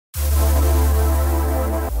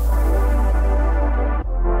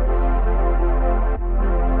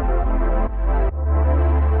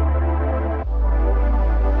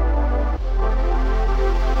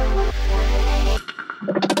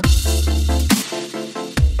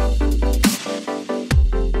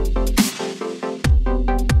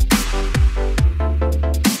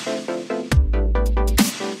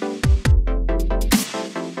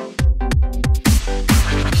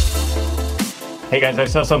guys, I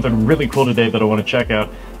saw something really cool today that I want to check out.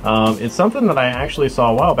 It's something that I actually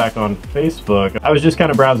saw a while back on Facebook. I was just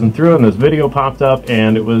kind of browsing through and this video popped up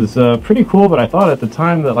and it was pretty cool, but I thought at the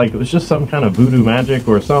time that like it was just some kind of voodoo magic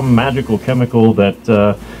or some magical chemical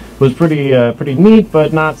that was pretty neat,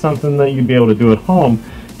 but not something that you'd be able to do at home.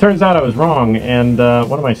 Turns out I was wrong, and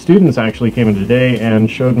one of my students actually came in today and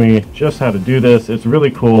showed me just how to do this. It's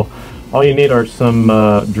really cool. All you need are some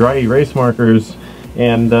dry erase markers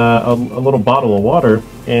and a little bottle of water,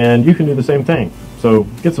 and you can do the same thing. So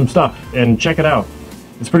get some stuff and check it out.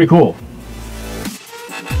 It's pretty cool.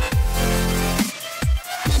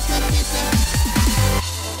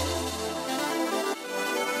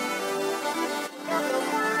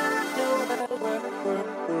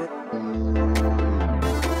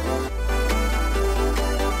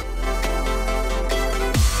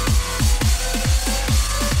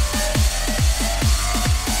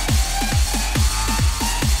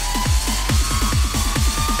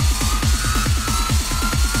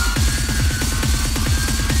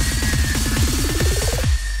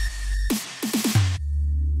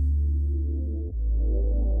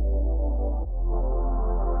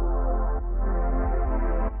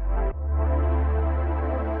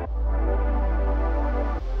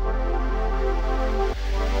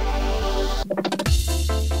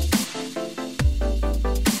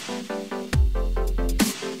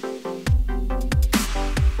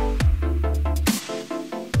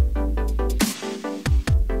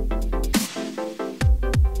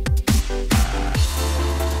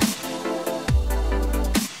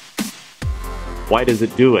 Why does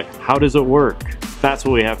it do it? How does it work? That's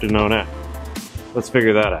what we have to know now. Let's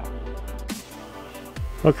figure that out.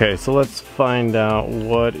 Okay, so let's find out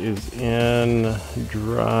what is in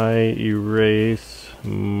dry erase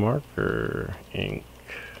marker ink.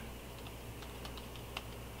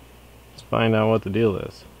 Let's find out what the deal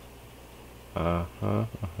is.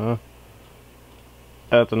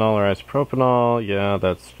 Ethanol or isopropanol, yeah,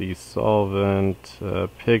 that's the solvent.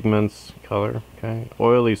 Pigments, color, okay.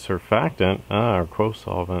 Oily surfactant, or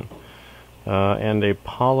co-solvent. And a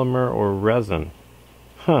polymer or resin.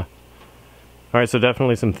 Huh. Alright, so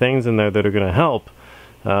definitely some things in there that are going to help.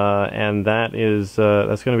 And that is,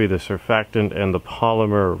 that's going to be the surfactant and the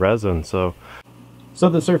polymer resin. So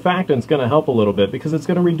the surfactant's going to help a little bit because it's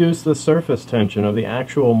going to reduce the surface tension of the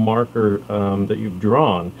actual marker that you've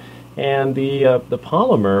drawn. And the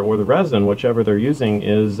polymer or the resin, whichever they're using,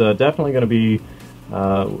 is definitely going to be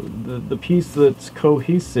the piece that's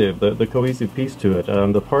cohesive, the cohesive piece to it,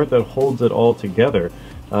 the part that holds it all together.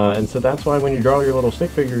 And so that's why when you draw your little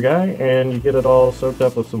stick figure guy and you get it all soaked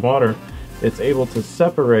up with some water, it's able to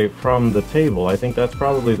separate from the table. I think that's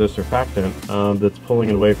probably the surfactant that's pulling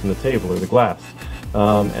it away from the table or the glass.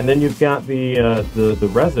 And then you've got the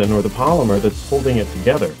resin or the polymer that's holding it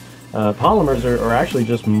together. Polymers are actually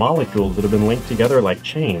just molecules that have been linked together like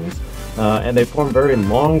chains, and they form very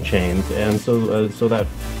long chains, and so that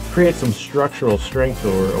creates some structural strength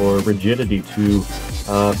or rigidity to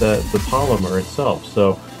the polymer itself.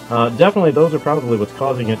 So definitely those are probably what's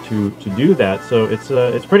causing it to do that. So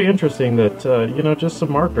it's pretty interesting that you know, just some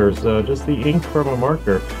markers, just the ink from a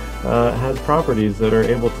marker has properties that are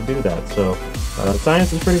able to do that. So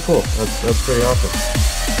science is pretty cool. That's pretty awesome.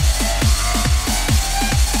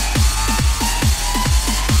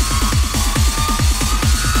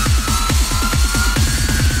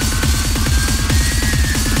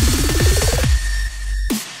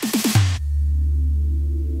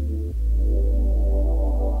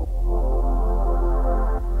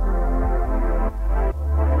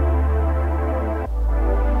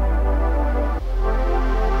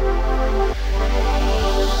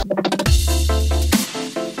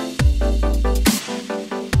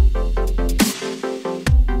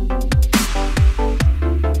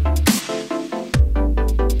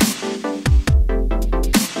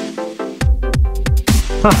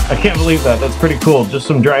 Huh, I can't believe that. That's pretty cool. Just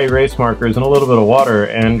some dry erase markers and a little bit of water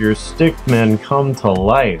and your stickmen come to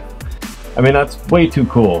life. I mean, that's way too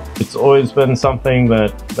cool. It's always been something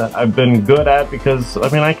that I've been good at because, I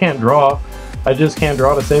mean, I can't draw. I just can't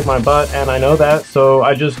draw to save my butt, and I know that, so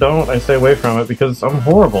I just don't. I stay away from it because I'm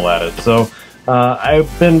horrible at it. So I've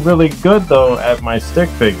been really good, though, at my stick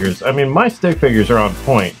figures. I mean, my stick figures are on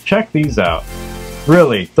point. Check these out.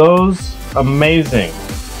 Really, those, amazing.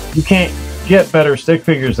 You can't get better stick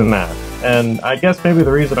figures than that. And I guess maybe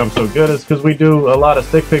the reason I'm so good is because we do a lot of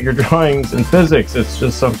stick figure drawings in physics. It's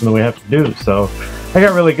just something that we have to do. So I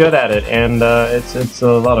got really good at it, and it's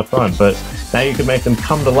a lot of fun. But now you can make them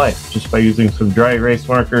come to life just by using some dry erase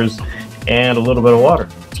markers and a little bit of water.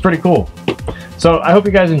 It's pretty cool. So I hope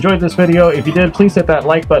you guys enjoyed this video. If you did, please hit that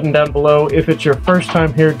like button down below. If it's your first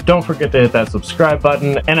time here, don't forget to hit that subscribe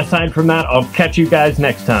button. And aside from that, I'll catch you guys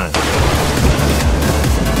next time.